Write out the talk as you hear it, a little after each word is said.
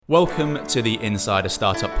Welcome to the Insider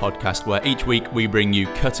Startup Podcast, where each week we bring you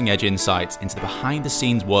cutting-edge insights into the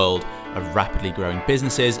behind-the-scenes world of rapidly growing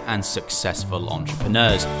businesses and successful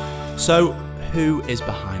entrepreneurs. So, who is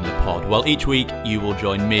behind the pod? Well, each week you will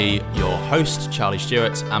join me, your host, Charlie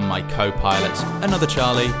Stewart, and my co-pilot, another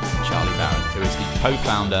Charlie Barron, who is the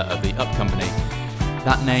co-founder of the Up Company.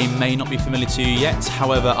 That name may not be familiar to you yet,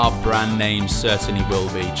 however, our brand name certainly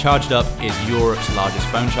will be. Charged Up is Europe's largest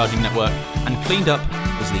phone charging network, and Cleaned Up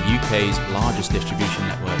is the UK's largest distribution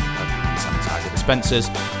network of hand sanitizer dispensers.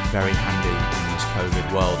 Very handy in this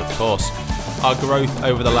COVID world, of course. Our growth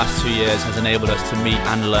over the last 2 years has enabled us to meet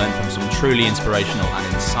and learn from some truly inspirational and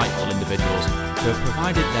insightful individuals who have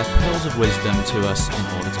provided their pearls of wisdom to us in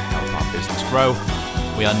order to help our business grow.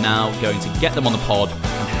 We are now going to get them on the pod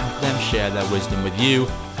and have them share their wisdom with you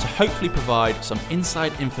to hopefully provide some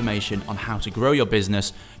inside information on how to grow your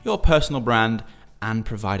business, your personal brand, and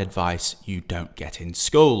provide advice you don't get in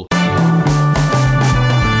school.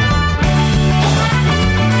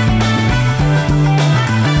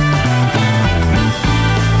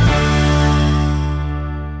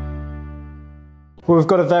 Well, we've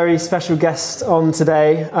got a very special guest on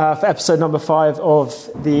today for episode number 5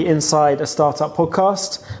 of the Inside a Startup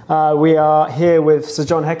podcast. We are here with Sir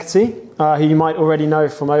John Hegarty, who you might already know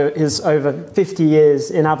from his over 50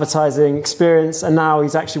 years in advertising experience, and now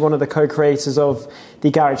he's actually one of the co-creators of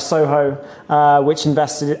the Garage Soho, which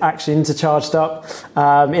invested actually into Charged Up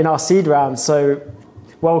in our seed round. So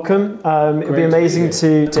welcome. It would be amazing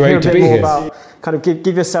to hear a bit more about, kind of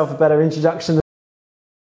give yourself a better introduction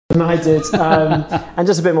than I did, and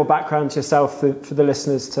just a bit more background to yourself for the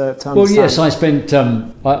listeners to understand. Well, yes, I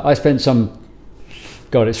spent some,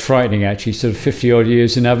 God, it's frightening actually, sort of 50 odd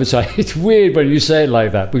years in advertising. It's weird when you say it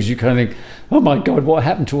like that, because you kind of think, oh my God, what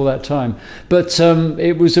happened to all that time? But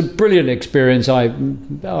it was a brilliant experience. I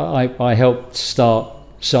helped start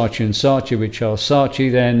Saatchi & Saatchi, which are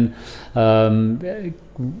Saatchi then,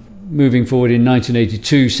 moving forward in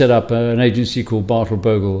 1982, set up an agency called Bartle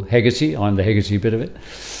Bogle Hegarty. I'm the Hegarty bit of it.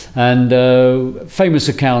 And famous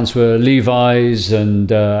accounts were Levi's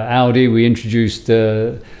and Audi. We introduced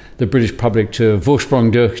the British public to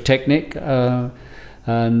Vorsprung durch Technik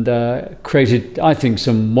and created, I think,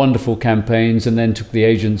 some wonderful campaigns, and then took the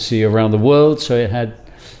agency around the world. So it had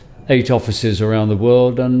 8 offices around the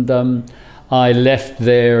world. And I left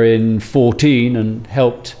there in 2014 and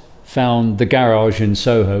helped found the Garage in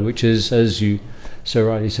Soho, which is, as you so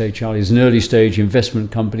rightly say, Charlie, is an early stage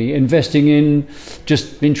investment company investing in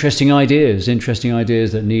just interesting ideas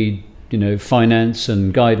that need, finance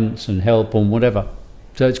and guidance and help on whatever.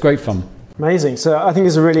 So it's great fun. Amazing. So I think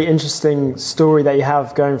it's a really interesting story that you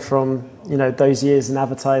have going from, those years in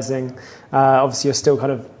advertising. Obviously, you're still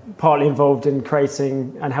kind of partly involved in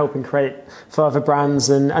creating and helping create further brands,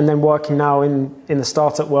 and then working now in the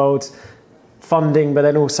startup world, funding, but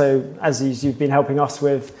then also, as you've been helping us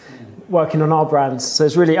with, working on our brands. So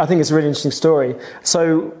I think it's a really interesting story.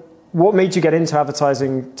 So what made you get into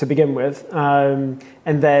advertising to begin with? And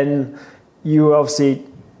then you were obviously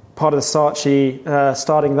part of the Saatchi,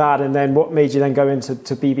 starting that, and then what made you then go into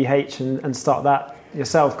BBH and start that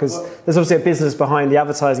yourself? Because there's obviously a business behind the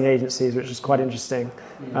advertising agencies, which is quite interesting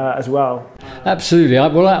as well. Absolutely.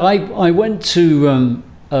 I went to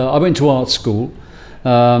art school. So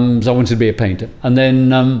I wanted to be a painter, and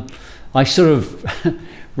then I sort of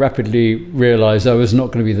rapidly realised I was not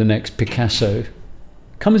going to be the next Picasso.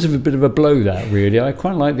 Comes with a bit of a blow, that really. I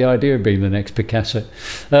quite like the idea of being the next Picasso,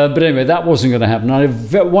 but anyway, that wasn't going to happen. I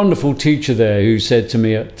had a wonderful teacher there who said to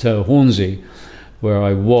me at Hornsey, where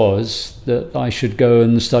I was, that I should go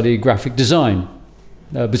and study graphic design,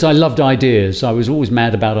 because I loved ideas. I was always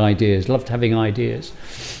mad about ideas, loved having ideas.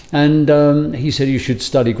 And he said you should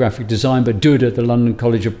study graphic design, but do it at the London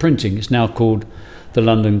College of Printing. It's now called the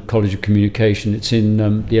London College of Communication. It's in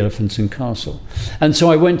the Elephants and Castle. And so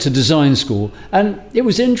I went to design school, and it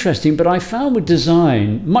was interesting, but I found with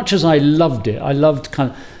design, much as I loved it, I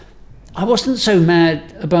wasn't so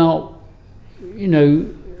mad about,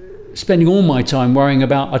 spending all my time worrying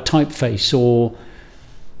about a typeface or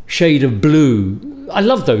shade of blue. I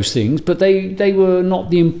love those things, but they were not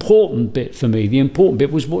the important bit for me. The important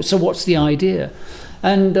bit was, what's the idea?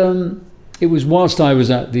 And it was whilst I was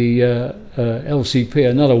at the LCP,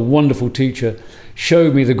 another wonderful teacher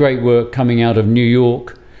showed me the great work coming out of New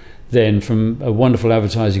York, then from a wonderful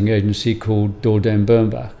advertising agency called Dordain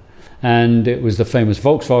Bernbach. And it was the famous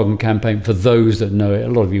Volkswagen campaign, for those that know it. A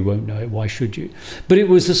lot of you won't know it, why should you? But it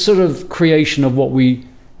was the sort of creation of what we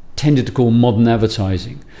tended to call modern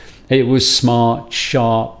advertising. It was smart,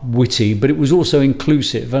 sharp, witty, but it was also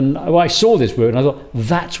inclusive. And I saw this work and I thought,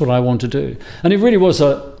 that's what I want to do. And it really was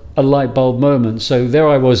a light bulb moment. So there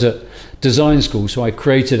I was at design school. So I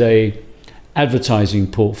created a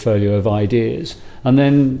advertising portfolio of ideas, and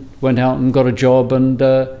then went out and got a job and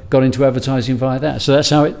got into advertising via that. So that's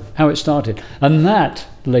how it started. And that,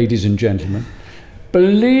 ladies and gentlemen,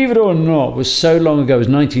 believe it or not, was so long ago. It was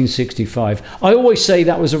 1965. I always say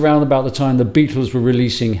that was around about the time the Beatles were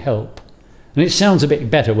releasing Help. And it sounds a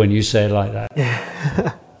bit better when you say it like that.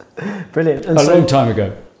 Yeah. Brilliant. And a long time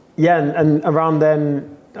ago. Yeah, and around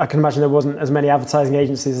then, I can imagine there wasn't as many advertising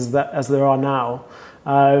agencies as there are now.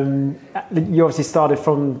 You obviously started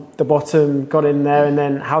from the bottom, got in there, and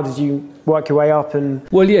then how did you work your way up? And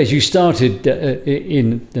well, yes, you started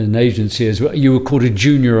in an agency as well. You were called a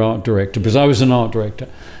junior art director because I was an art director,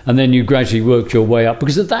 and then you gradually worked your way up,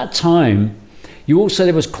 because at that time you also,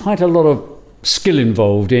 there was quite a lot of skill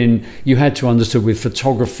involved in, you had to understand with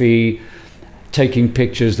photography, taking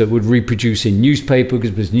pictures that would reproduce in newspaper,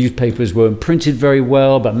 because newspapers weren't printed very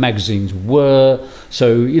well, but magazines were.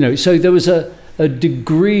 So, so there was a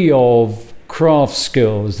degree of craft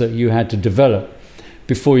skills that you had to develop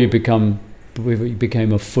before you became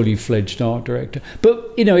a fully fledged art director.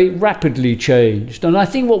 But, it rapidly changed. And I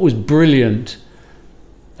think what was brilliant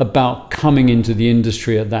about coming into the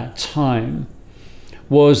industry at that time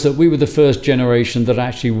was that we were the first generation that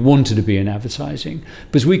actually wanted to be in advertising,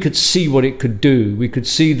 because we could see what it could do. We could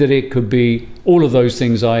see that it could be all of those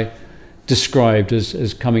things I described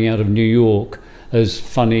as coming out of New York, as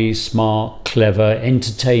funny, smart, clever,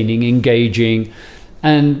 entertaining, engaging.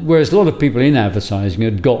 And whereas a lot of people in advertising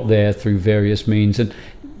had got there through various means and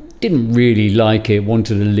didn't really like it,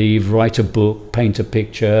 wanted to leave, write a book, paint a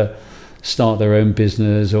picture, start their own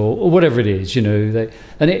business, or whatever it is,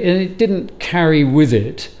 and it didn't carry with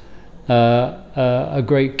it a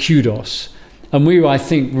great kudos. And we were, I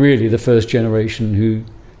think, really the first generation who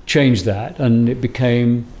changed that, and it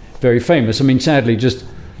became very famous. I mean, sadly, just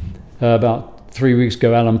about 3 weeks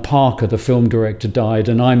ago, Alan Parker, the film director, died,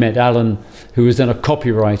 and I met Alan, who was then a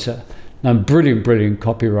copywriter, and brilliant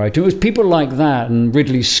copywriter. It was people like that, and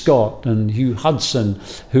Ridley Scott and Hugh Hudson,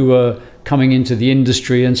 who were coming into the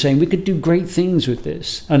industry and saying we could do great things with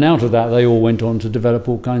this. And out of that, they all went on to develop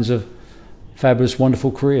all kinds of fabulous,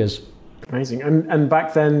 wonderful careers. Amazing. And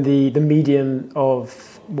back then, the medium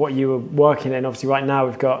of what you were working in, obviously right now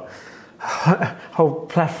we've got a whole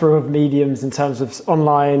plethora of mediums in terms of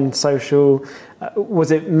online, social.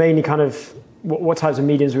 Was it mainly kind of, what types of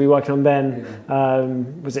mediums were you working on then?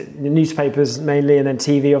 Was it the newspapers mainly, and then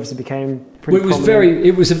TV obviously became pretty prominent?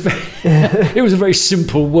 It was a very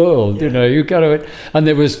simple world. Yeah. You go to it, and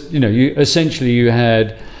there was, you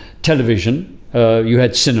had television, you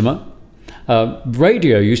had cinema,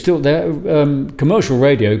 radio. Commercial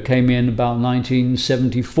radio came in about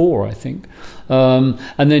 1974, I think, and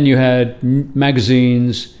then you had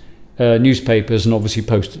magazines, newspapers, and obviously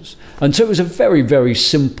posters. And so it was a very, very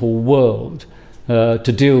simple world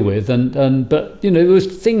to deal with. But there was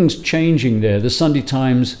things changing there. The Sunday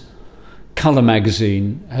Times colour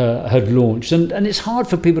magazine had launched, and it's hard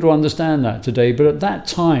for people to understand that today. But at that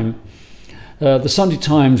time, the Sunday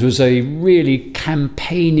Times was a really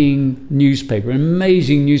campaigning newspaper, an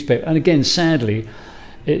amazing newspaper. And again, sadly,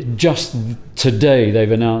 just today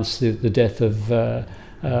they've announced the death of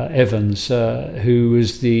Evans, who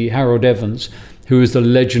was Harold Evans, who was the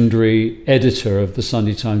legendary editor of the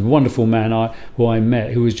Sunday Times, wonderful man who I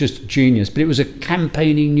met, who was just a genius. But it was a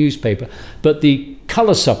campaigning newspaper. But the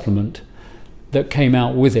colour supplement that came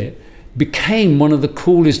out with it became one of the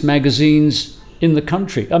coolest magazines in the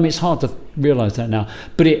country. I mean, it's hard to realise that now.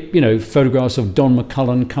 But photographs of Don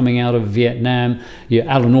McCullum coming out of Vietnam,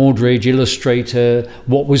 Alan Aldridge, illustrator,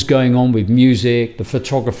 what was going on with music, the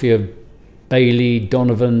photography of Bailey,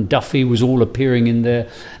 Donovan, Duffy was all appearing in there.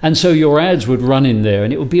 And so your ads would run in there,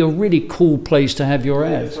 and it would be a really cool place to have your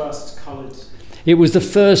ads. The first coloured. It was the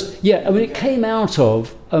first, it came out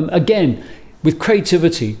of, again, with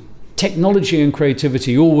creativity. Technology and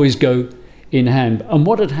creativity always go in hand. And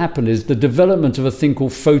what had happened is the development of a thing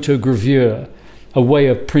called photogravure, a way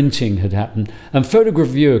of printing had happened. And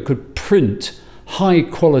photogravure could print high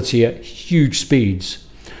quality at huge speeds.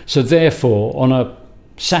 So therefore, on a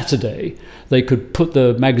Saturday, they could put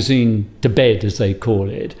the magazine to bed, as they call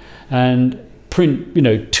it, and print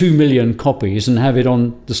 2 million copies and have it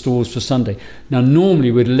on the stores for Sunday. Now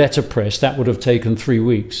normally with letterpress that would have taken 3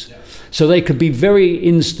 weeks. Yeah. So they could be very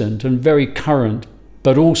instant and very current,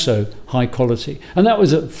 but also high quality. And that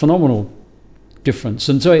was a phenomenal difference.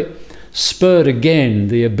 And so it spurred again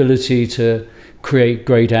the ability to create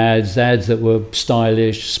great ads that were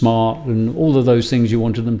stylish, smart, and all of those things you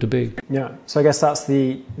wanted them to be. Yeah, so I guess that's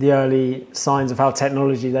the early signs of how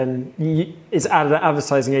technology then is at an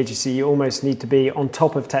advertising agency. You almost need to be on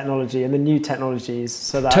top of technology and the new technologies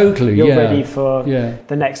so that you're ready for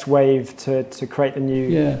the next wave to create the new.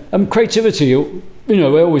 Yeah, creativity. You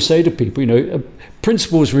know, I always say to people, you know,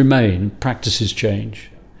 principles remain, practices change.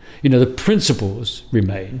 You know, the principles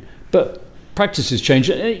remain, but practices change.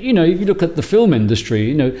 You know, if you look at the film industry,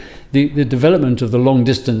 you know, the development of the long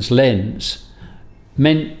distance lens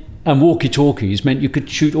meant, and walkie-talkies meant you could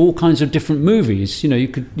shoot all kinds of different movies. You know,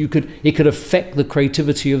 it could affect the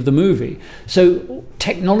creativity of the movie. So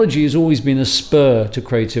technology has always been a spur to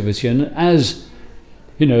creativity, and as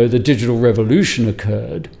you know, the digital revolution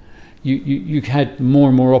occurred, you had more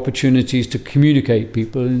and more opportunities to communicate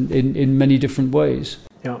people in many different ways.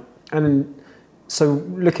 Yeah, and so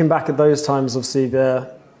looking back at those times, obviously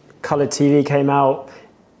the coloured TV came out.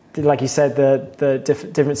 Like you said, the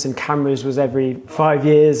difference in cameras was every 5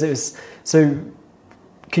 years. So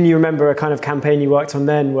can you remember a kind of campaign you worked on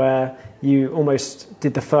then where you almost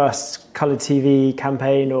did the first coloured TV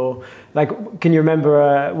campaign, or like, can you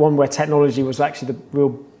remember one where technology was actually the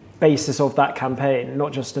real basis of that campaign,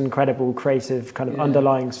 not just an incredible creative kind of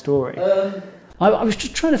underlying story? I was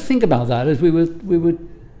just trying to think about that as we were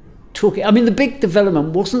talking. I mean, the big development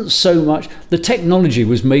wasn't so much the technology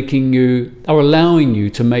was making you or allowing you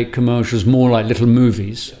to make commercials more like little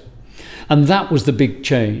movies, and that was the big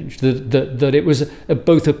change. That it was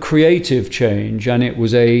both a creative change and it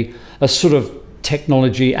was a sort of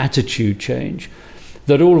technology attitude change.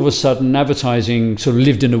 That all of a sudden advertising sort of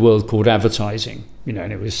lived in a world called advertising, you know,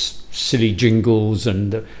 and it was silly jingles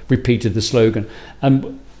and repeated the slogan.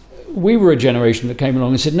 And we were a generation that came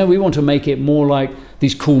along and said, no, we want to make it more like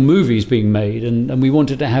these cool movies being made, and we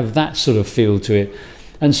wanted to have that sort of feel to it.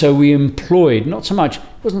 And so we employed, it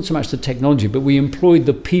wasn't so much the technology, but we employed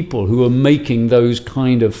the people who were making those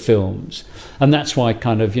kind of films. And that's why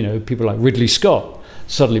kind of, you know, people like Ridley Scott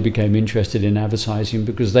suddenly became interested in advertising,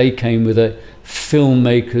 because they came with a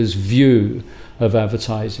filmmaker's view of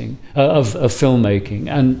advertising, of filmmaking.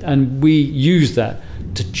 And we used that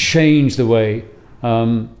to change the way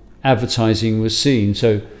advertising was seen.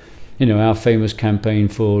 So, you know, our famous campaign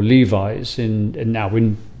for Levi's, and now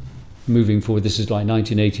we're moving forward, this is like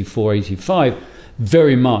 1984, 85,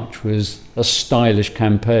 very much was a stylish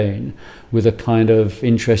campaign with a kind of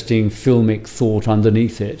interesting filmic thought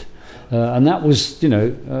underneath it. And that was, you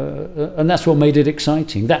know, and that's what made it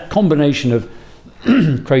exciting, that combination of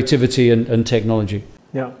creativity and technology.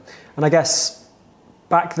 Yeah, and I guess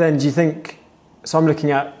back then, do you think, so I'm looking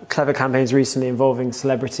at clever campaigns recently involving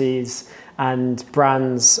celebrities and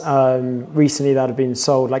brands recently that have been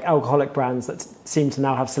sold, like alcoholic brands that seem to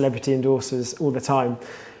now have celebrity endorsers all the time.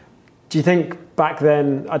 Do you think back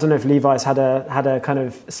then, I don't know if Levi's had a kind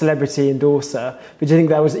of celebrity endorser, but do you think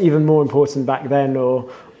that was even more important back then, or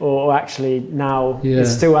actually now it's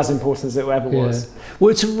still as important as it ever was? Well,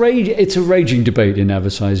 it's a raging debate in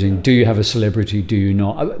advertising. Do you have a celebrity? Do you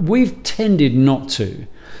not? We've tended not to.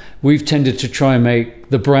 We've tended to try and make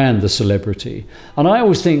the brand the celebrity. And I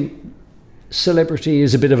always think celebrity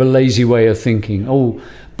is a bit of a lazy way of thinking.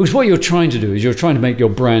 Because what you're trying to do is you're trying to make your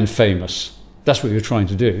brand famous. That's what you're trying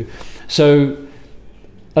to do. So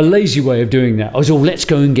a lazy way of doing that is, let's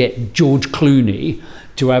go and get George Clooney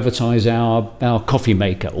to advertise our coffee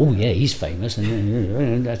maker. Oh yeah, he's famous,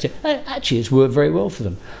 and that's it. Actually, it's worked very well for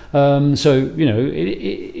them. So, you know,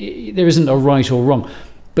 there isn't a right or wrong.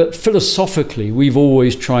 But philosophically, we've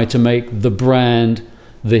always tried to make the brand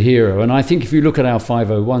the hero. And I think if you look at our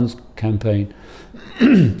 501 campaign,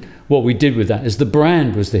 what we did with that is the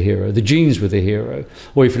brand was the hero, the jeans were the hero.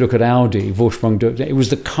 Or if you look at Audi, Vorsprung, it was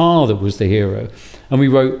the car that was the hero. And we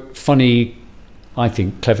wrote funny, I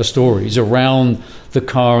think, clever stories around the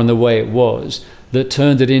car and the way it was that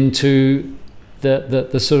turned it into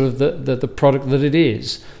the sort of the product that it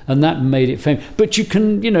is. And that made it famous. But you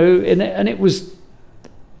can, you know, and it was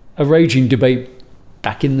a raging debate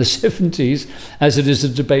back in the 70s as it is a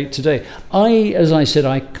debate today. As I said,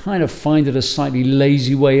 I kind of find it a slightly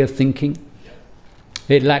lazy way of thinking.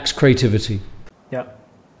 It lacks creativity. Yeah,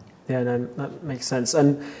 no, that makes sense.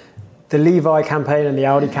 And the Levi campaign and the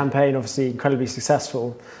Audi campaign, obviously incredibly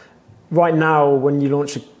successful. Right now, when you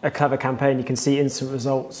launch a clever campaign, you can see instant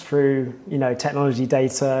results through, you know, technology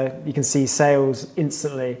data. You can see sales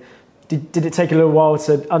instantly. Did it take a little while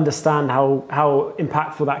to understand how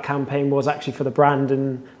impactful that campaign was actually for the brand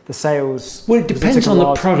and the sales? Well, it depends on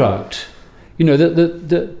the product. You know,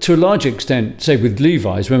 to a large extent, say with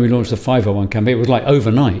Levi's, when we launched the 501 campaign, it was like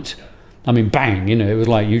overnight. I mean, bang, you know, it was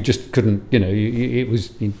like you just couldn't, you know, it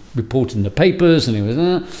was reported in the papers, and it was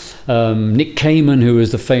Nick Kamen, who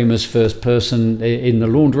was the famous first person in the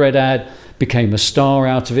laundrette ad, became a star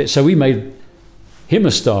out of it. So we made him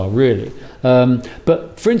a star, really.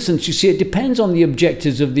 But for instance, you see, it depends on the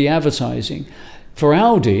objectives of the advertising. For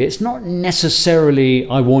Audi, it's not necessarily,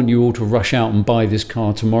 I want you all to rush out and buy this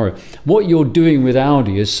car tomorrow. What you're doing with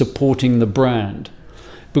Audi is supporting the brand.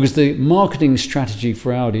 Because the marketing strategy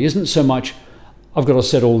for Audi isn't so much, I've got to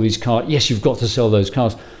sell all these cars. Yes, you've got to sell those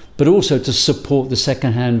cars, but also to support the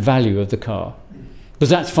second-hand value of the car. Because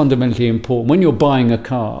that's fundamentally important. When you're buying a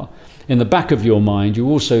car, in the back of your mind, you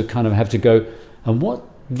also kind of have to go, and what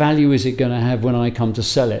value is it going to have when I come to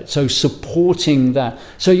sell it? So supporting that.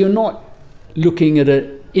 So you're not looking at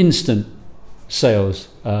an instant sales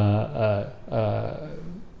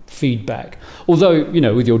feedback. Although, you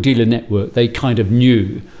know, with your dealer network, they kind of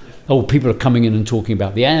knew, oh, people are coming in and talking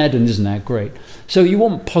about the ad, and isn't that great? So you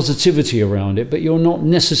want positivity around it, but you're not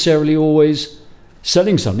necessarily always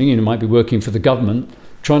selling something. You know, might be working for the government,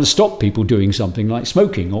 trying to stop people doing something like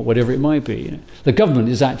smoking or whatever it might be. You know. The government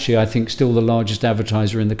is actually, I think, still the largest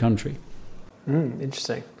advertiser in the country.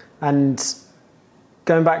 Interesting. And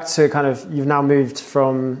going back to kind of, you've now moved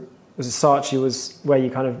from, was it Saatchi was where you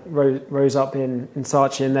kind of rose up in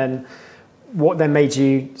Saatchi, and then what then made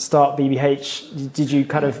you start BBH? Did you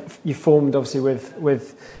kind of, you formed obviously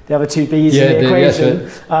with the other two Bs in the equation.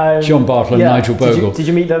 John Bartle and Nigel Bogle. Did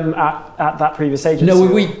you meet them at that previous agency?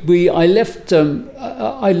 No, I left,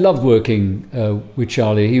 I loved working with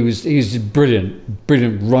Charlie. He's a brilliant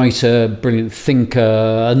writer, brilliant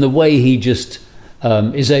thinker, and the way he just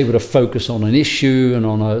is able to focus on an issue and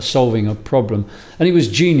on solving a problem. And he was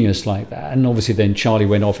genius like that. And obviously then Charlie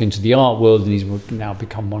went off into the art world, and he's now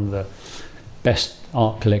become one of the best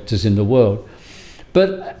art collectors in the world.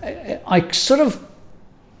 But I sort of,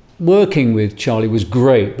 working with Charlie was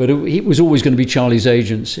great, but it was always going to be Charlie's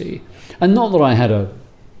agency. And not that I had a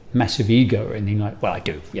massive ego or anything like, well, I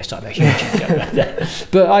do. Yes, I have a huge ego.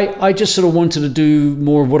 But I just sort of wanted to do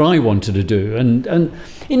more of what I wanted to do. And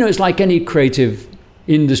you know, it's like any creative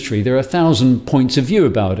industry, there are 1,000 points of view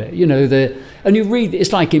about it. You know, and you read,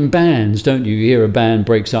 it's like in bands, don't you? You hear a band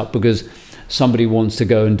breaks up because somebody wants to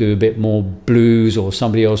go and do a bit more blues, or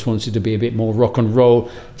somebody else wants it to be a bit more rock and roll.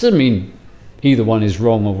 It doesn't mean either one is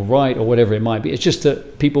wrong or right or whatever it might be. It's just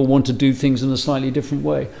that people want to do things in a slightly different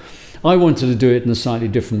way. I wanted to do it in a slightly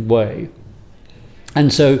different way.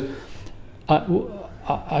 And so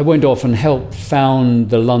I went off and helped found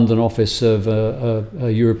the London office of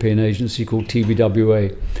a European agency called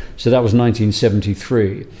TBWA. So that was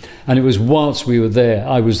 1973. And it was whilst we were there,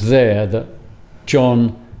 I was there, that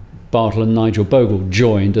John Bartle and Nigel Bogle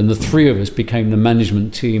joined, and the three of us became the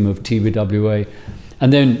management team of TBWA.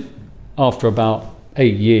 And then after about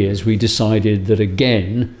 8 years, we decided that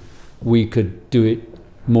again, we could do it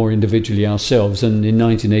more individually ourselves, and in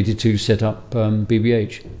 1982 set up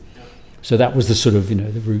BBH. So that was the sort of, you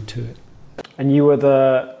know, the route to it. And you were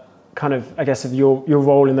the kind of, I guess, of your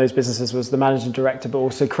role in those businesses was the managing director, but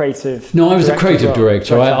also creative. No, I was the creative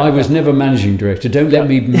director. I was never managing director. Don't let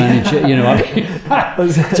me manage it. You know. I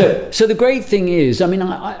mean, so the great thing is, I mean,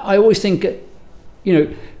 I always think, you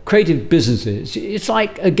know, creative businesses. It's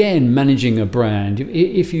like, again, managing a brand.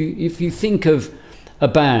 If you think of a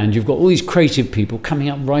band, you've got all these creative people coming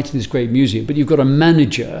up writing this great music, but you've got a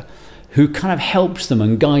manager who kind of helps them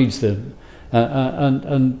and guides them,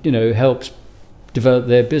 and you know, helps develop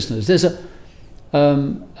their business. There's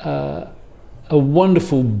a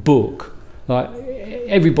wonderful book,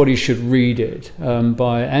 everybody should read it,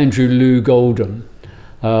 by Andrew Lou Goldham,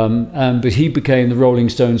 but he became the Rolling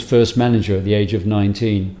Stones' first manager at the age of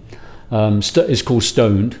 19. It's called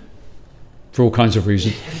Stoned, for all kinds of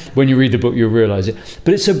reasons. When you read the book, you'll realise it.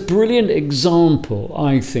 But it's a brilliant example,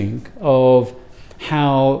 I think, of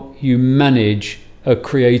how you manage a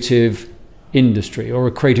creative industry or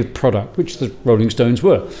a creative product, which the Rolling Stones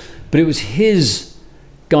were. But it was his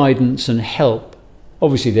guidance and help,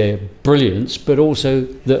 obviously their brilliance, but also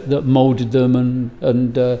that moulded them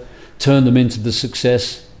and turned them into the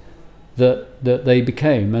success that they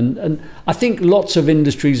became. And I think lots of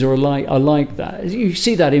industries are like that. You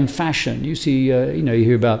see that in fashion. You see, you know, you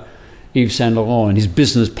hear about Yves Saint Laurent and his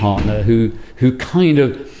business partner who kind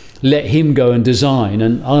of let him go and design,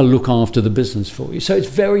 and I'll look after the business for you. So it's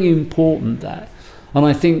very important that. And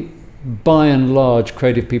I think by and large,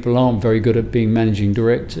 creative people aren't very good at being managing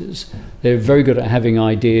directors. They're very good at having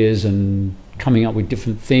ideas and coming up with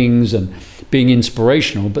different things and being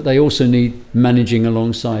inspirational, but they also need managing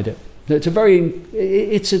alongside it. It's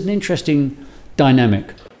an interesting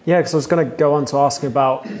dynamic. Yeah, because I was going to go on to ask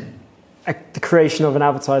about the creation of an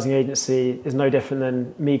advertising agency is no different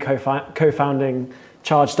than me co-founding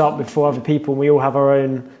Charged Up with 4 other people. We all have our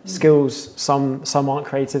own skills. Some aren't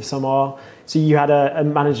creative, some are. So you had a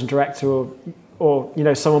managing director or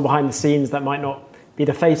someone behind the scenes that might not be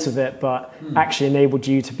the face of it, but actually enabled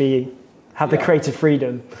you to have the creative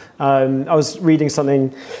freedom. I was reading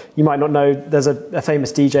something you might not know. There's a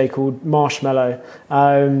famous DJ called Marshmello,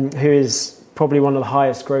 who is probably one of the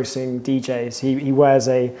highest grossing DJs. He wears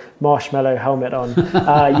a marshmallow helmet on.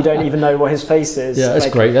 You don't even know what his face is. Yeah, that's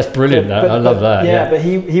great. That's brilliant. I love that. Yeah, but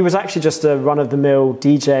he was actually just a run-of-the-mill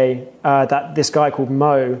DJ. That this guy called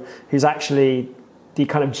Mo, who's actually the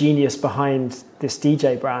kind of genius behind this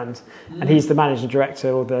DJ brand, and he's the managing director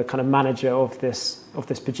or the kind of manager of this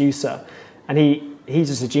producer, and he's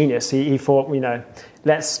just a genius. He thought,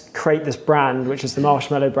 let's create this brand, which is the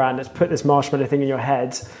marshmallow brand. Let's put this marshmallow thing in your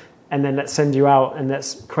head, and then let's send you out and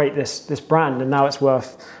let's create this brand. And now it's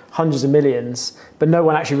worth hundreds of millions. But no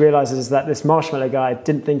one actually realizes that this marshmallow guy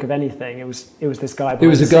didn't think of anything. It was this guy. It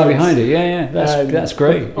was the guy behind it. Yeah. That's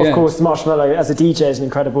great. Of course, Marshmello as a DJ is an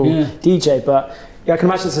incredible DJ, but I can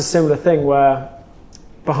imagine it's a similar thing where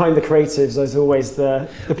behind the creatives, there's always the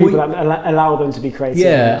people that allow them to be creative.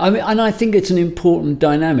 Yeah, I mean, and I think it's an important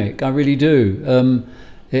dynamic. I really do.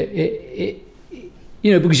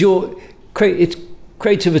 Because it's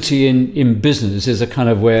creativity in business is a kind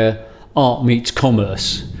of where art meets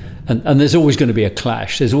commerce. And there's always going to be a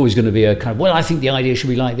clash. There's always going to be a kind of, well, I think the idea should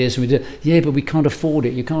be like this. And we do, yeah, but we can't afford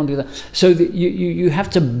it. You can't do that. So that you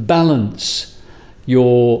have to balance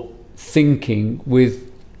your thinking with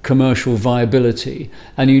commercial viability.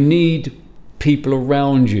 And you need people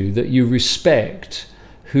around you that you respect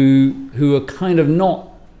who are kind of not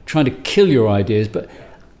trying to kill your ideas, but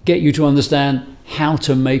get you to understand how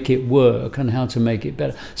to make it work and how to make it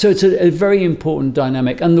better. So it's a very important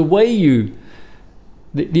dynamic. And the way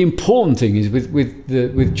the important thing is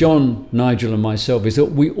with John, Nigel and myself is that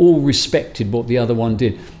we all respected what the other one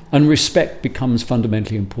did, and respect becomes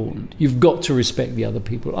fundamentally important. You've got to respect the other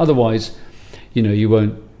people, otherwise, you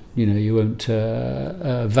won't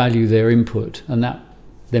value their input, and that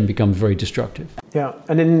then becomes very destructive. Yeah,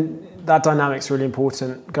 and in that dynamic's really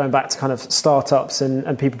important. Going back to kind of startups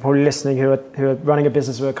and people probably listening who are running a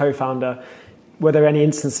business with a co-founder, were there any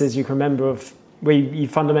instances you can remember of where you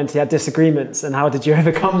fundamentally had disagreements, and how did you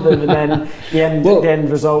overcome them? And then the end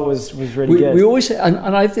result was really good. We always,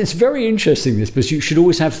 it's very interesting this, because you should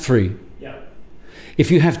always have 3. Yeah. If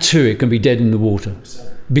you have 2, it can be dead in the water,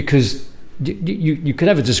 because you could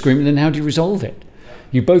have a disagreement, and then how do you resolve it?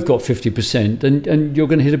 You both got 50%, and you're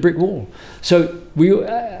going to hit a brick wall. So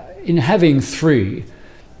in having 3,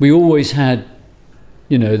 we always had,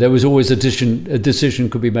 there was always a decision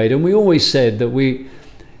could be made, and we always said that we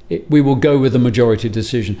will go with the majority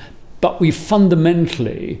decision. But we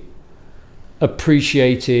fundamentally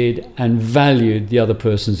appreciated and valued the other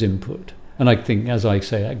person's input. And I think, as I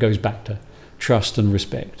say, that goes back to trust and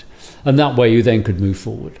respect. And that way you then could move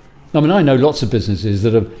forward. I mean, I know lots of businesses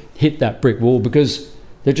that have hit that brick wall because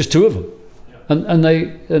they're just 2 of them. And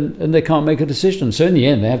they can't make a decision. So in the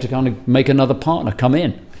end, they have to kind of make another partner come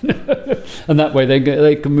in. And that way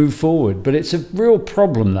they can move forward. But it's a real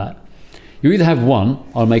problem that you either have one,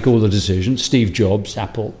 I'll make all the decisions, Steve Jobs,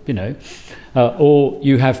 Apple, or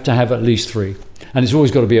you have to have at least 3. And it's always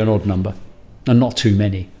got to be an odd number and not too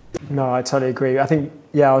many. No, I totally agree. I think,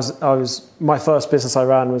 I was my first business I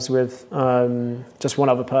ran was with just one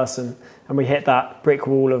other person, and we hit that brick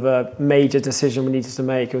wall of a major decision we needed to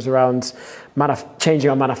make. It was around changing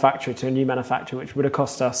our manufacturer to a new manufacturer, which would have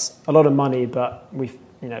cost us a lot of money, but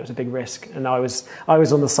it was a big risk. And I was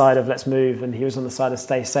on the side of let's move, and he was on the side of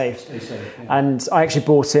stay safe. Yeah. And I actually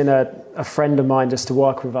brought in a friend of mine just to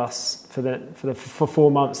work with us for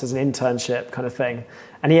 4 months as an internship kind of thing.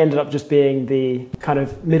 And he ended up just being the kind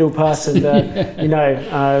of middle person that,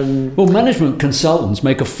 well, management consultants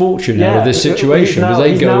make a fortune out of this situation because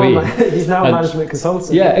they go in. He's now a management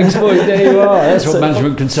consultant. Yeah, there you are. That's what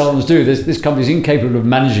management consultants do. This company's incapable of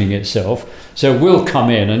managing itself. So we'll come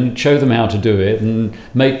in and show them how to do it and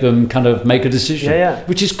make them kind of make a decision,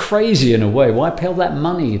 which is crazy in a way. Why pay all that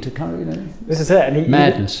money to kind of, This is it. And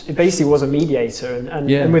madness. He basically was a mediator.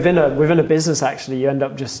 And within a business, actually, you end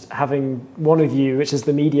up just having one of you, which is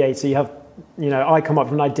the mediator. You have, I come up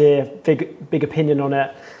with an idea, big opinion on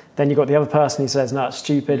it. Then you've got the other person who says, no, it's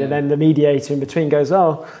stupid. Yeah. And then the mediator in between goes,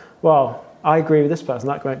 oh, well, I agree with this person,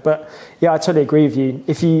 that great. But yeah, I totally agree with you.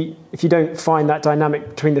 If you don't find that dynamic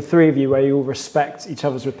between the 3 of you where you all respect each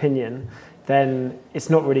other's opinion, then it's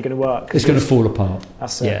not really going to work. It's going to fall apart.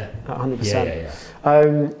 That's it.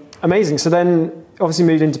 100%. Amazing. So then obviously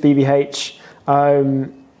moved into BBH.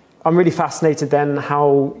 I'm really fascinated then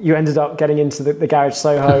how you ended up getting into the Garage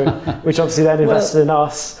Soho, which obviously then invested in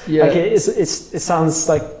us. Yeah. Like it sounds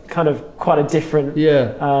like kind of quite a different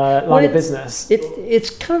line of business.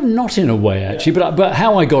 It's kind of not in a way actually, but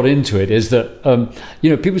how I got into it is that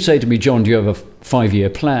people say to me, John, do you have a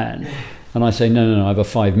 5-year plan? And I say, no, I have a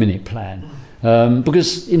 5-minute plan.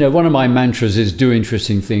 Because one of my mantras is do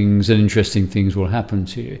interesting things and interesting things will happen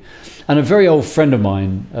to you. And a very old friend of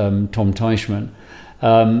mine, Tom Teichmann,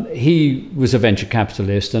 he was a venture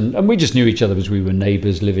capitalist, and we just knew each other because we were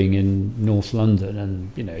neighbours living in North London,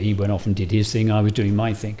 and he went off and did his thing, I was doing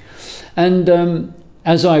my thing. And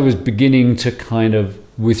as I was beginning to kind of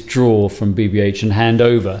withdraw from BBH and hand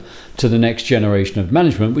over to the next generation of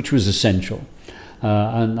management, which was essential,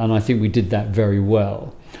 and I think we did that very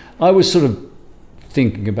well, I was sort of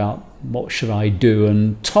thinking about what should I do,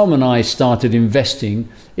 and Tom and I started investing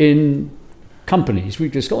in companies. We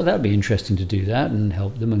just thought that would be interesting to do that and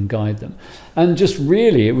help them and guide them. And just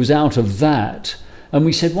really it was out of that. And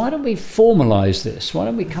we said, why don't we formalize this? Why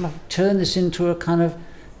don't we kind of turn this into a kind of,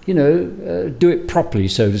 do it properly,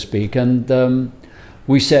 so to speak. And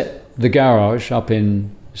we set the Garage up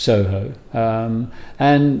in Soho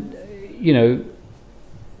and,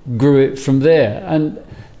 grew it from there.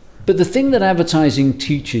 But the thing that advertising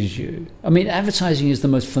teaches you, advertising is the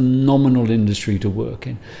most phenomenal industry to work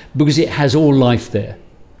in because it has all life there.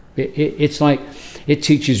 It's like it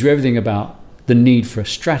teaches you everything about the need for a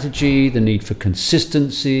strategy, the need for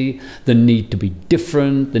consistency, the need to be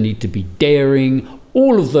different, the need to be daring.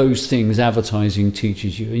 All of those things advertising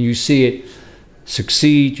teaches you. And you see it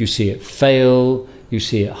succeed, you see it fail, you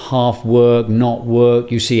see it half work, not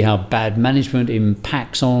work. You see how bad management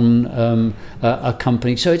impacts on a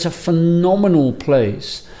company. So it's a phenomenal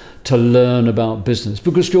place to learn about business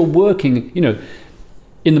because you're working,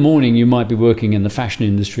 in the morning you might be working in the fashion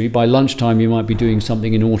industry. By lunchtime you might be doing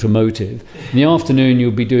something in automotive. In the afternoon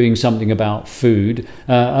you'll be doing something about food.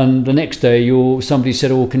 And the next day somebody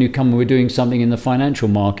said, can you come? We're doing something in the financial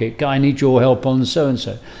market. I need your help on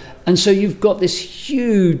so-and-so. And so you've got this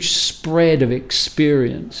huge spread of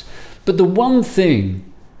experience. But the one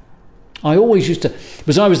thing I always used to,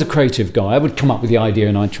 because I was the creative guy, I would come up with the idea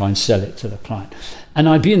and I'd try and sell it to the client. And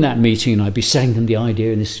I'd be in that meeting and I'd be selling them the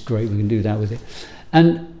idea, and this is great, we can do that with it.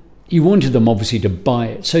 And you wanted them obviously to buy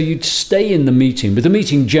it. So you'd stay in the meeting, but the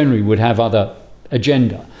meeting generally would have other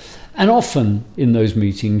agenda. And often in those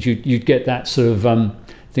meetings, you'd get that sort of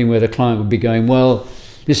thing where the client would be going, well,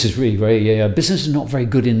 this is really very, business is not very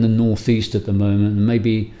good in the Northeast at the moment. And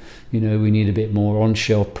maybe, we need a bit more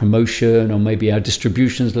on-shelf promotion, or maybe our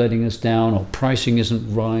distribution's letting us down, or pricing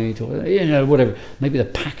isn't right, or, whatever. Maybe the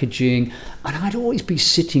packaging. And I'd always be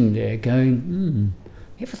sitting there going,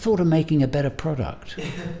 you ever thought of making a better product?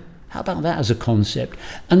 How about that as a concept?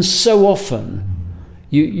 And so often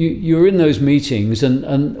you're in those meetings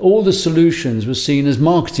and all the solutions were seen as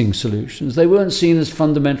marketing solutions. They weren't seen as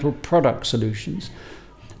fundamental product solutions.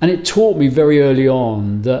 And it taught me very early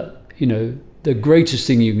on that, the greatest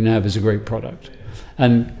thing you can have is a great product,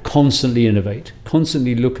 and constantly innovate,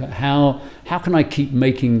 constantly look at how can I keep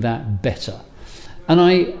making that better. And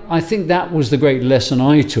I think that was the great lesson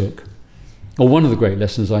I took, or one of the great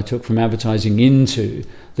lessons I took from advertising into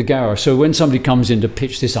the Garage. So when somebody comes in to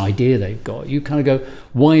pitch this idea they've got, you kind of go,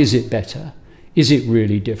 why is it better? Is it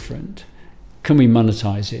really different? Can we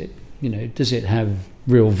monetize it? Does it have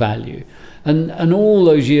real value? And all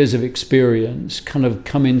those years of experience kind of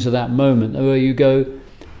come into that moment where you go,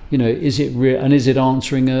 is it real, and is it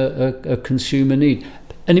answering a consumer need?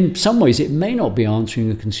 And in some ways it may not be answering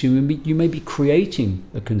a consumer need. You may be creating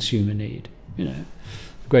a consumer need.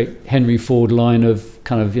 Great Henry Ford line of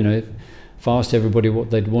kind of, if I asked everybody what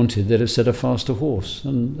they'd wanted, they'd have said a faster horse.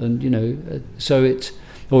 And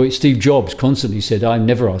so Steve Jobs constantly said, I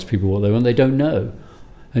never ask people what they want, they don't know.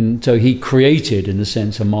 And so he created, in a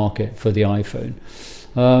sense, a market for the iPhone.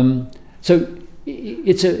 So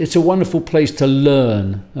it's a wonderful place to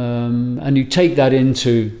learn, and you take that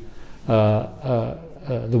into the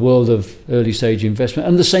world of early stage investment,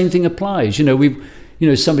 and the same thing applies.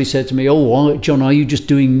 Somebody said to me, John, are you just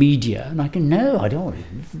doing media? And I go, no, I don't.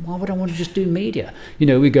 Why would I want to just do media?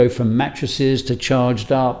 We go from mattresses to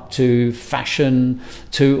charged up to fashion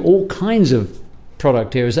to all kinds of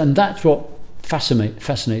product areas, and that's what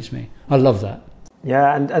fascinates me. I love that.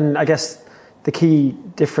 Yeah, and I guess the key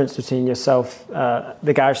difference between yourself,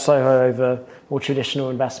 the Garage Soho, over more traditional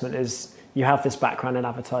investment is you have this background in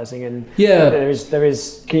advertising, and yeah, there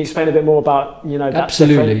is. Can you explain a bit more about that?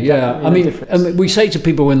 Absolutely, yeah. I mean, we say to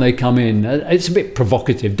people when they come in, it's a bit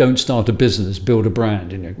provocative. Don't start a business, build a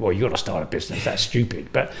brand. Well, you got to start a business. That's stupid.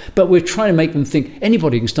 But we're trying to make them think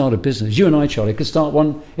anybody can start a business. You and I, Charlie, could start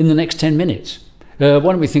one in the next 10 minutes. Why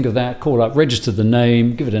don't we think of that? Call up, register the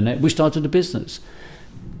name, give it a name. We started a business.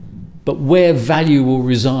 But where value will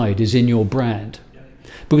reside is in your brand.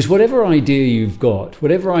 Because whatever idea you've got,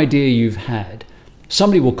 whatever idea you've had,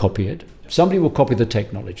 somebody will copy it. Somebody will copy the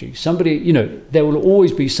technology. Somebody, there will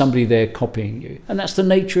always be somebody there copying you. And that's the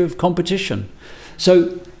nature of competition.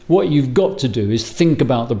 So what you've got to do is think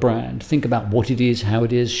about the brand. Think about what it is, how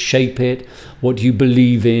it is, shape it. What do you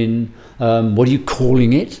believe in? What are you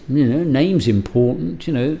calling it? Name's important.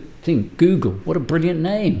 Think Google. What a brilliant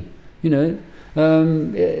name. Think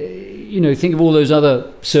of all those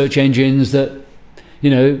other search engines that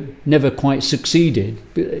never quite succeeded,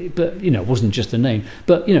 but it wasn't just a name.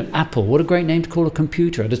 But Apple, what a great name to call a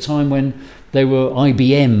computer at a time when they were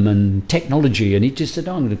IBM and technology, and he just said,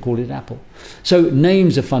 I'm going to call it Apple. So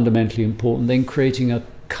names are fundamentally important. Then creating a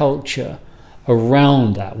culture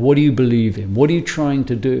around that. What do you believe in? What are you trying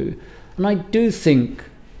to do? And I do think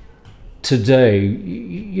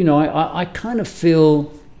today, I kind of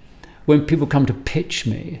feel when people come to pitch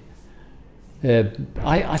me,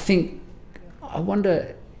 I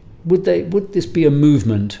wonder, would this be a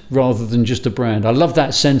movement rather than just a brand? I love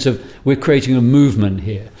that sense of we're creating a movement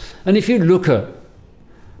here. And if you look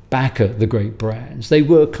back at the great brands, they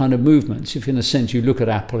were kind of movements. If in a sense you look at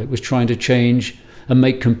Apple, it was trying to change and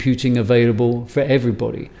make computing available for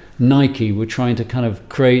everybody. Nike were trying to kind of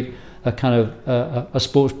create a kind of a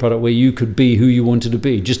sports product where you could be who you wanted to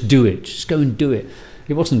be. Just do it. Just go and do it.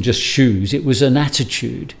 It wasn't just shoes. It was an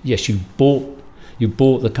attitude. Yes, you bought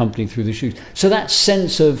the company through the shoes. So that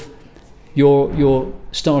sense of you're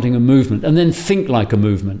starting a movement, and then think like a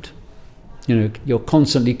movement. You're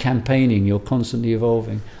constantly campaigning, you're constantly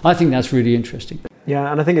evolving. I think that's really interesting.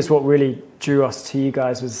 Yeah, and I think it's what really drew us to you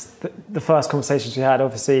guys was the first conversations we had.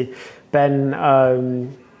 Obviously, Ben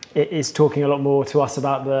is talking a lot more to us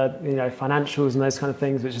about the financials and those kind of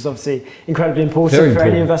things, which is obviously incredibly important for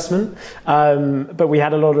any investment. But we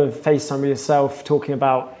had a lot of FaceTime with yourself talking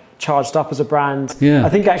about Charged Up as a brand. Yeah. I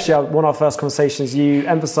think actually one of our first conversations, you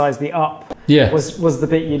emphasised the up was the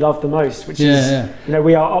bit you loved the most, which is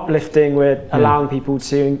we are uplifting, we're allowing people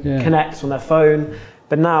to connect on their phone.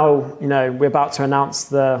 But now, we're about to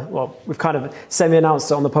announce we've kind of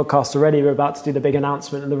semi-announced it on the podcast already. We're about to do the big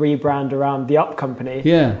announcement and the rebrand around the Up company.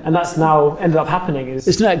 Yeah. And that's now ended up happening.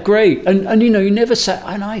 Isn't that great? And you never sat,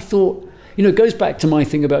 and I thought, it goes back to my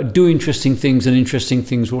thing about do interesting things and interesting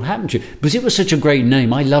things will happen to you. Because it was such a great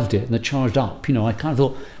name. I loved it. And the Charged Up, I kind of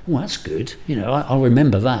thought, oh, that's good. I'll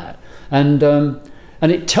remember that. And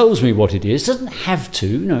it tells me what it is. It doesn't have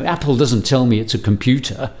to. Apple doesn't tell me it's a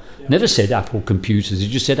computer. Never said Apple computers. It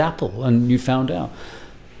just said Apple, and you found out.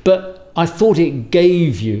 But I thought it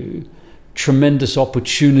gave you tremendous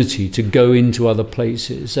opportunity to go into other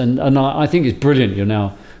places. And I think it's brilliant you're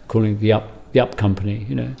now calling it the Up company,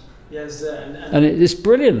 Yes, and it's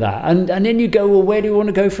brilliant that, and then you go, well, where do you want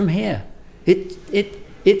to go from here?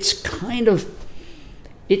 It's kind of,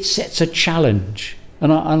 it sets a challenge,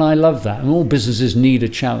 and I love that. And all businesses need a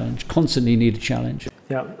challenge, constantly need a challenge.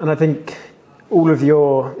 Yeah, and I think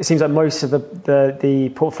it seems like most of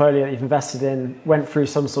the portfolio that you've invested in went through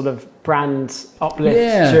some sort of brand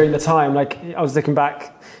uplift during the time. Like I was looking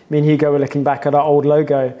back, me and Hugo were looking back at our old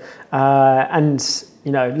logo, and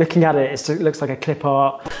looking at it, it looks like a clip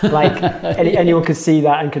art. Like anyone could see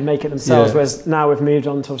that and could make it themselves. Yeah. Whereas now we've moved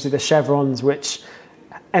on to obviously the chevrons, which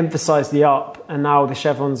emphasize the Up, and now the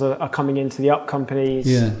chevrons are coming into the Up companies,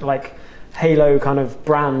 like halo kind of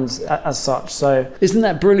brands as such. So isn't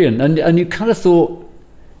that brilliant? And you kind of thought,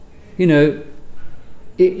 you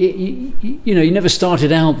never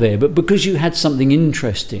started out there, but because you had something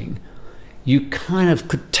interesting, you kind of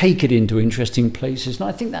could take it into interesting places. And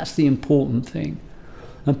I think that's the important thing.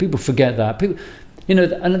 And people forget that. People,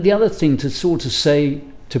 and the other thing to sort of say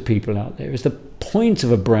to people out there is the point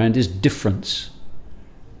of a brand is difference.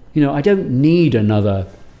 I don't need another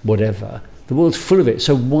whatever. The world's full of it.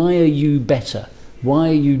 So why are you better? Why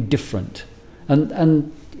are you different?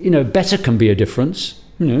 And better can be a difference.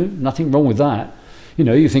 Nothing wrong with that.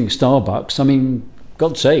 You think Starbucks, I mean,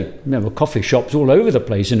 God's sake, coffee shops all over the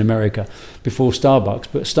place in America before Starbucks,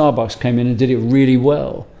 but Starbucks came in and did it really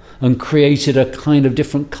well and created a kind of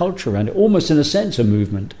different culture around it, almost in a sense a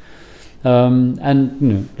movement.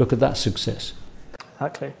 And look at that success.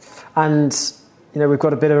 Exactly. And we've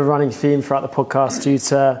got a bit of a running theme throughout the podcast due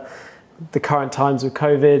to the current times with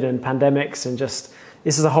COVID and pandemics and just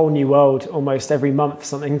this is a whole new world. Almost every month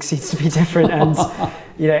something seems to be different, and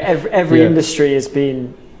every industry has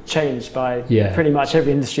been changed by pretty much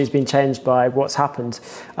every industry has been changed by what's happened.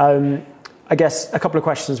 I guess a couple of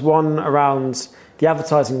questions. One around the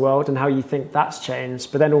advertising world and how you think that's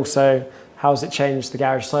changed, but then also how has it changed the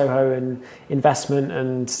Garage Soho and investment,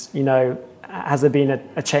 and has there been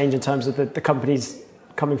a change in terms of the companies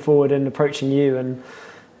coming forward and approaching you? And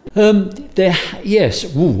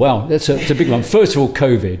yes. Ooh, wow, that's a big one. First of all,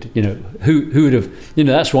 COVID. Who would have?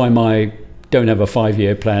 That's why my don't have a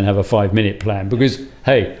 5-year plan, have a 5-minute plan, because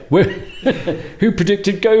hey, who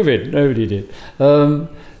predicted COVID? Nobody did.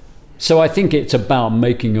 So I think it's about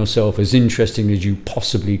making yourself as interesting as you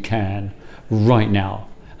possibly can right now.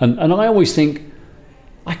 And I always think,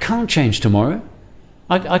 I can't change tomorrow.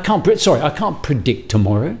 I can't predict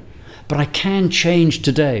tomorrow, but I can change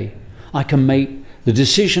today. I can make the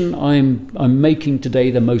decision I'm making today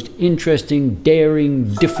the most interesting,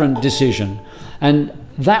 daring, different decision. And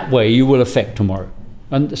that way you will affect tomorrow.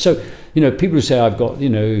 And so, people who say I've got,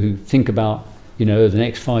 who think about, the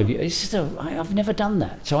next 5 years, I've never done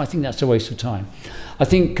that. So I think that's a waste of time. I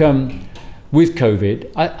think with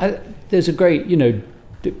COVID, there's a great,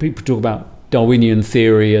 people talk about Darwinian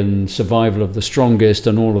theory and survival of the strongest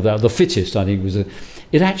and all of that. The fittest, I think,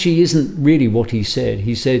 it actually isn't really what he said.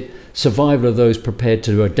 He said survival of those prepared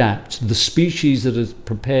to adapt. The species that is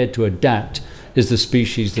prepared to adapt is the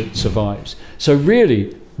species that survives. So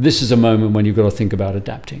really, this is a moment when you've got to think about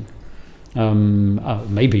adapting.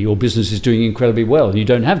 Maybe your business is doing incredibly well and you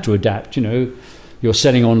don't have to adapt. You're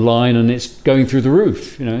selling online and it's going through the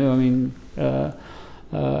roof.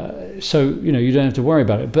 So you don't have to worry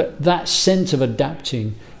about it. But that sense of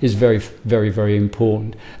adapting is very, very, very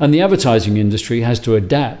important. And the advertising industry has to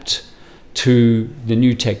adapt to the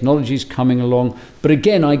new technologies coming along. But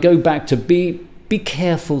again, I go back to be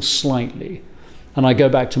careful slightly. And I go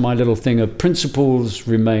back to my little thing of principles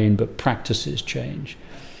remain, but practices change.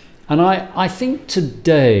 And I think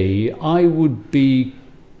today I would be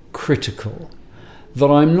critical that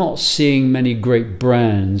I'm not seeing many great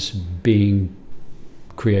brands being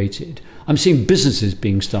created. I'm seeing businesses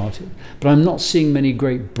being started, but I'm not seeing many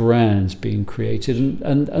great brands being created.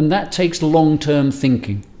 And that takes long-term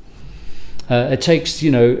thinking. It takes,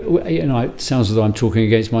 it sounds as though I'm talking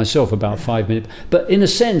against myself about 5 minutes, but in a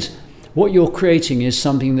sense, what you're creating is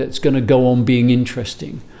something that's going to go on being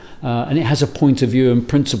interesting. And it has a point of view and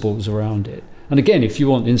principles around it. And again, if you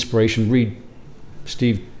want inspiration, read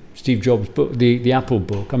Steve Jobs' book, the Apple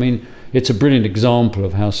book. I mean, it's a brilliant example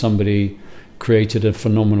of how somebody created a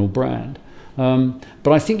phenomenal brand.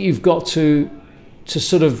 But I think you've got to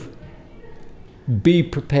sort of be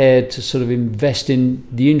prepared to sort of invest in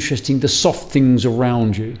the soft things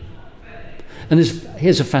around you. And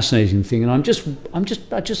here's a fascinating thing, and I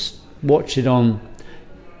just watched it on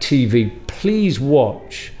TV. Please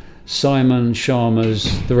watch Simon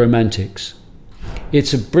Sharma's The Romantics.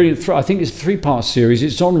 It's a brilliant, I think it's a 3-part series.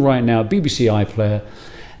 It's on right now, BBC iPlayer.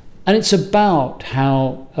 And it's about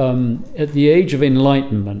how at the age of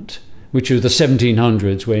enlightenment, which was the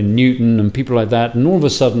 1700s, when Newton and people like that, and all of a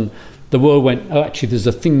sudden the world went, oh, actually there's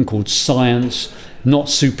a thing called science, not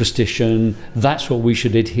superstition. That's what we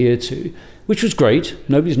should adhere to, which was great.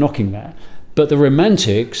 Nobody's knocking that. But the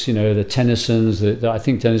Romantics, the Tennysons,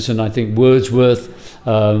 I think Wordsworth,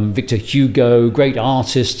 Victor Hugo, great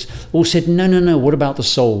artists, all said, no, what about the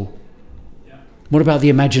soul? Yeah. What about the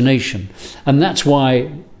imagination? And that's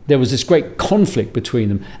why there was this great conflict between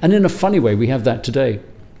them. And in a funny way, we have that today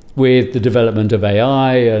with the development of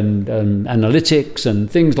AI and analytics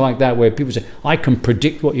and things like that, where people say, I can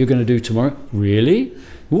predict what you're going to do tomorrow. Really?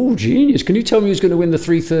 Oh, genius. Can you tell me who's going to win the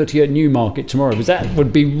 3:30 at Newmarket tomorrow? Because that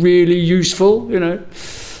would be really useful,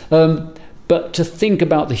 But to think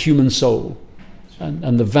about the human soul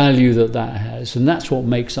and the value that has, and that's what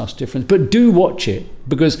makes us different. But do watch it,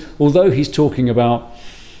 because although he's talking about,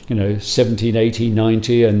 17, 18,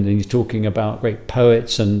 90, and he's talking about great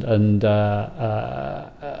poets and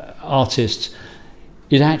artists,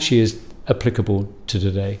 it actually is applicable to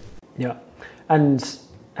today. Yeah. And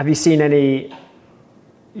have you seen any...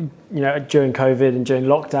 during COVID and during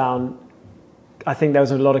lockdown, I think there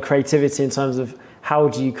was a lot of creativity in terms of how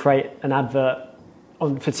do you create an advert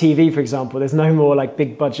for TV, for example. There's no more like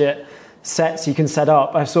big budget sets you can set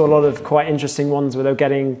up. I saw a lot of quite interesting ones where they were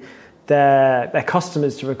getting their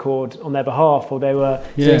customers to record on their behalf, or they were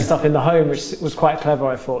doing stuff in the home, which was quite clever,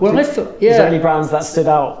 I thought. Well, is there any brands that stood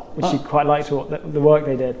out which you quite liked the work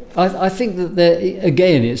they did? I think that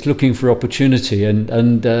again, it's looking for opportunity,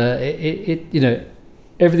 and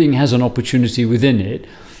everything has an opportunity within it.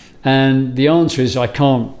 And the answer is, I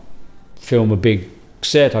can't film a big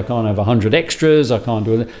set, I can't have 100 extras, I can't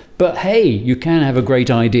do it. But hey, you can have a great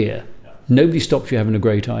idea. Nobody stops you having a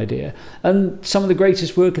great idea. And some of the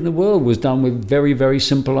greatest work in the world was done with very, very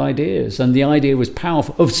simple ideas. And the idea was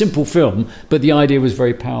powerful, of simple film, but the idea was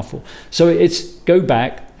very powerful. So it's go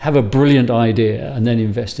back, have a brilliant idea, and then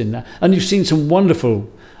invest in that. And you've seen some wonderful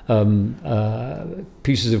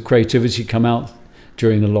pieces of creativity come out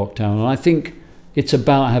during the lockdown. And I think it's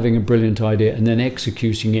about having a brilliant idea and then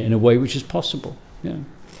executing it in a way which is possible. Yeah.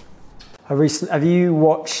 Have you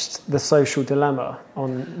watched The Social Dilemma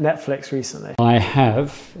on Netflix recently? I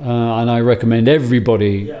have, and I recommend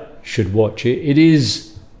everybody should watch it. It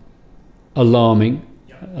is alarming,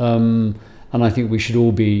 and I think we should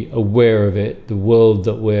all be aware of it, the world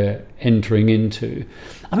that we're entering into.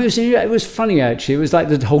 I mean, it was funny, actually. It was like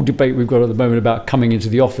the whole debate we've got at the moment about coming into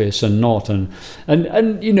the office and not. And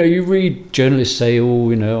you know, you read journalists say,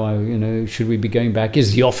 should we be going back?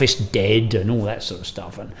 Is the office dead? And all that sort of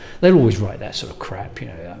stuff. And they'll always write that sort of crap, you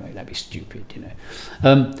know. I mean, that'd be stupid, you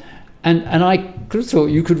know. And I could have thought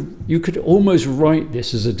you could almost write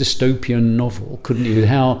this as a dystopian novel, couldn't you?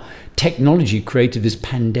 How technology created this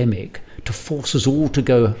pandemic to force us all to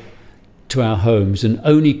go to our homes and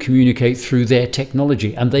only communicate through their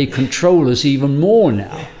technology, and they control us even more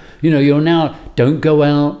now. You know, you're now, don't go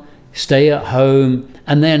out, stay at home,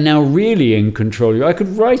 and they're now really in control. I could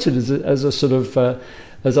write it as a sort of,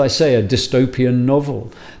 as I say, a dystopian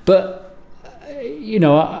novel. But you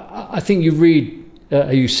know, I think you read,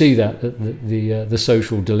 you see that the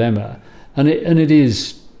social dilemma, and it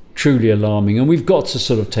is truly alarming, and we've got to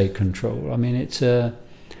sort of take control. I mean, it's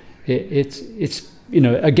you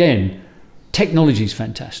know, again, technology is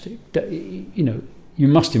fantastic. You know, you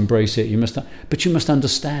must embrace it. But you must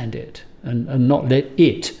understand it and not let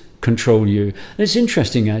it control you. And it's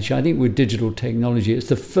interesting, actually. I think with digital technology, it's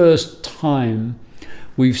the first time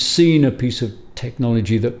we've seen a piece of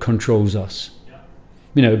technology that controls us.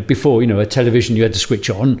 You know, before, you know, a television you had to switch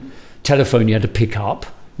on, telephone you had to pick up.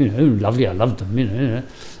 You know, lovely, I loved them. You know,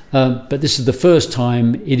 but this is the first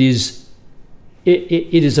time it is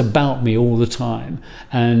about me all the time,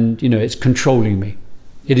 and you know, it's controlling me.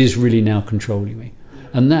 It is really now controlling me,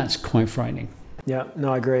 and that's quite frightening. Yeah,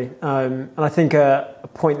 no, I agree. And I think a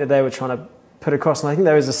point that they were trying to put across, and I think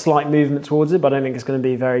there is a slight movement towards it, but I don't think it's going to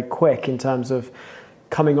be very quick in terms of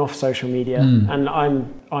coming off social media. And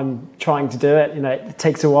I'm trying to do it. You know, it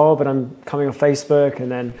takes a while, but I'm coming off Facebook,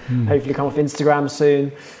 and then hopefully come off Instagram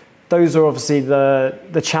soon. Those are obviously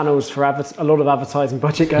the channels for a lot of advertising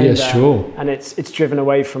budget going there. Sure. And it's driven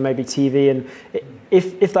away from maybe TV. And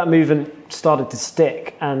if that movement started to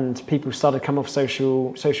stick and people started to come off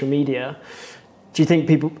social media, do you think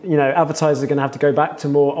people, you know, advertisers are going to have to go back to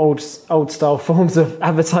more old style forms of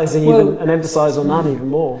advertising and emphasize on that even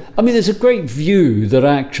more? I mean, there's a great view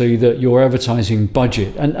that your advertising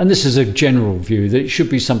budget, and this is a general view, that it should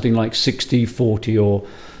be something like 60-40 or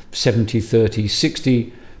 70-30,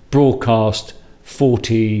 60 broadcast,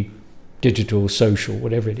 40 digital, social,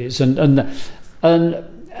 whatever it is, and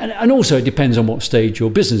also it depends on what stage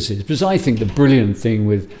your business is. Because I think the brilliant thing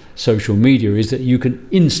with social media is that you can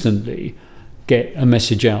instantly get a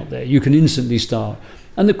message out there. You can instantly start.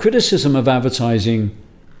 And the criticism of advertising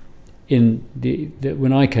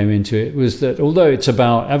when I came into it was that although it's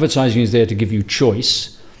about advertising is there to give you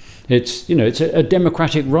choice, it's a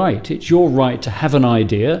democratic right. It's your right to have an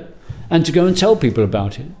idea and to go and tell people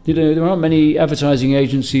about it. You know, there aren't many advertising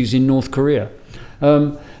agencies in North Korea.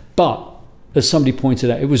 But, as somebody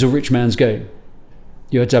pointed out, it was a rich man's game.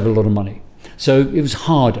 You had to have a lot of money. So it was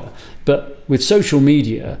harder. But with social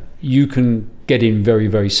media, you can get in very,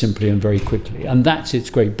 very simply and very quickly. And that's its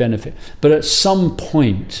great benefit. But at some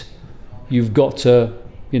point, you've got to,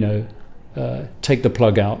 take the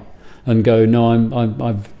plug out and go, no,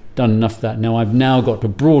 I've done enough of that. Now I've got to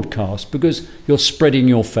broadcast, because you're spreading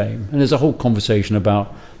your fame. And there's a whole conversation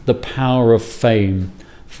about the power of fame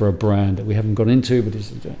for a brand that we haven't got into, but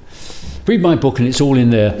read my book and it's all in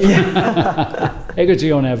there.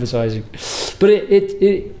 Equity on advertising. But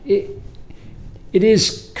it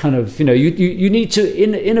is kind of, you need to,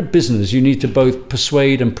 in a business, you need to both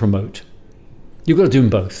persuade and promote. You've got to do them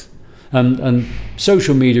both. And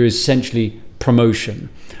social media is essentially promotion.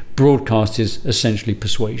 Broadcast is essentially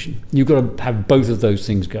persuasion. You've got to have both of those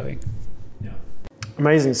things going. Yeah.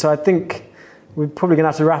 Amazing. So I think we're probably going to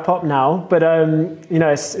have to wrap up now, but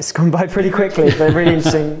it's gone by pretty quickly. But a really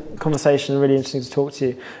interesting conversation, really interesting to talk to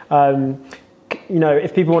you.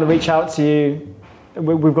 If people want to reach out to you,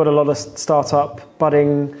 we've got a lot of startup,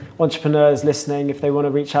 budding entrepreneurs listening. If they want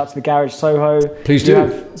to reach out to the Garage Soho, please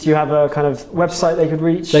do. Do you have a kind of website they could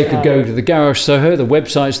reach? They could go to the Garage Soho. The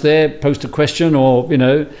website's there. Post a question, or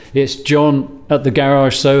it's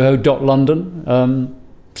john@thegaragesoho.london.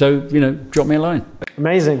 So drop me a line.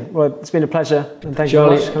 Amazing. Well, it's been a pleasure, and thank you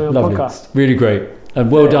very much for coming on the podcast. Really great, and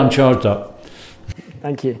well done, Charged Up.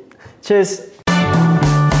 Thank you. Cheers.